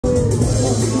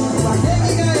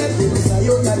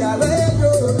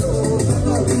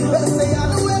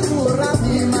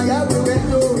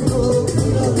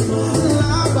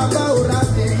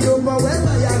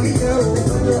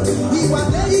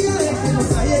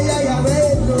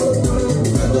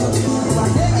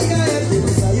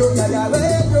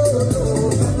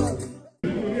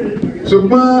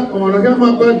Sukma onaga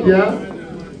mabadia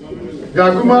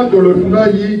gakuma dolotuna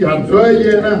yi gadwa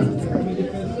yena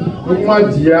sukma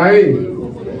diae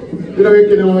tira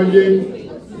kene wonje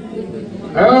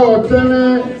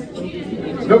otene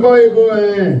no boy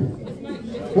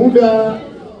muda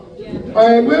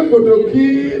we potoki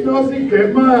no si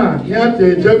kema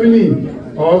nyate Germany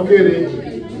okere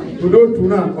tudo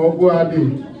tuna ogo ade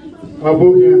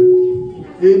abogia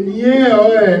enie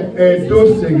Edo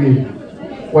sege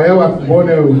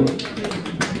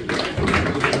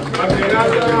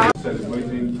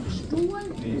celebrating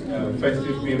the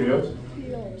festive period,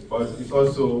 but it's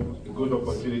also a good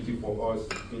opportunity for us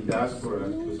in diaspora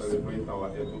to celebrate our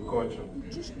ethnic culture.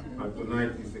 And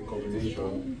tonight is a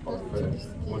combination of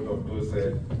one of those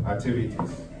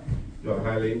activities. You are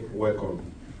highly welcome.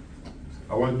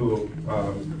 I want to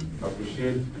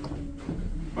appreciate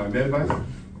my members,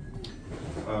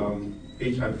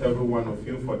 each and every one of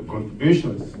you, for the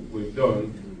contributions we've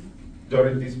done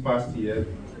during this past year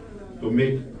to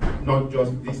make not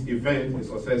just this event a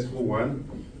successful one,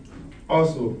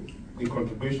 also the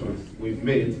contributions we've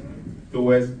made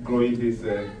towards growing this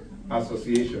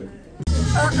association.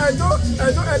 Edo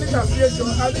Elite Association,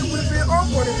 I think we've been on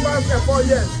for the past 4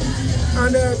 years,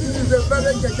 and this is a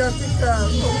very gigantic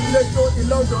organization in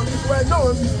London. It's well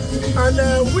known,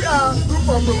 and we are a group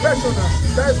of professionals.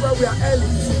 That's why we are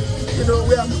elites. You know,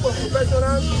 we are a group of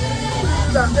professionals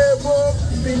who are able,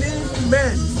 Benin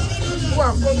men who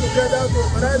have come together to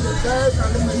organize themselves,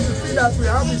 and to see that we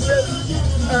have the same,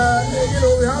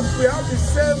 we have the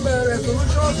same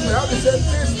resolutions, we have the same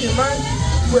things in mind,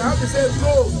 we have the same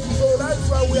goals. So that's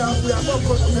why we are all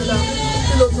come together,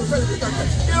 to celebrate that.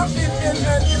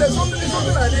 In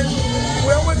something like this,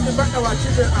 we always invite our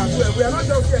children as well. We are not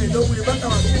just here, we invite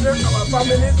our children, our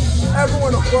family, every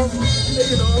one of us.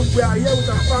 We are here with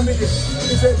our family.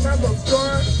 It's a time of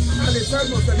joy and a time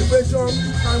of celebration,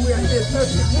 and we are in a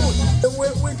festive mood. We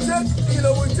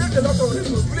take a lot of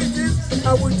responsibilities,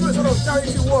 and we do a sort of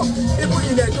charity work, even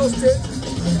in Edo State.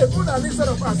 A good and sort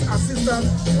of assistance,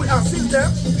 we assist them.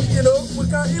 We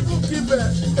can even give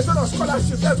a sort of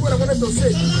scholarship. That's what I wanted to say.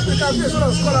 We can give a sort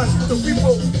of scholarship to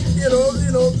people.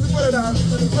 People that are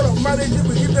sort of managing.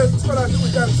 We give them scholarship. We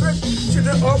can train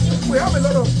children up. We have a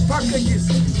lot of packages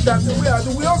that we are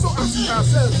doing. We also assist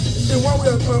ourselves in one way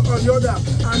or the other.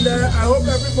 And I hope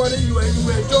everybody you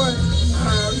enjoy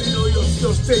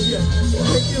your stay here.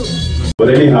 Thank you. But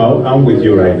anyhow, I'm with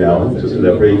you right now to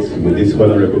celebrate with this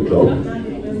honorable club,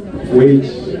 which,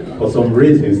 for some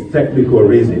reasons, technical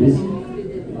reasons,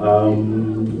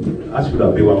 I should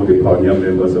have been one of the pioneer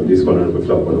members of this honorable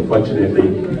club, but unfortunately,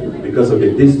 because of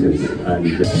the distance and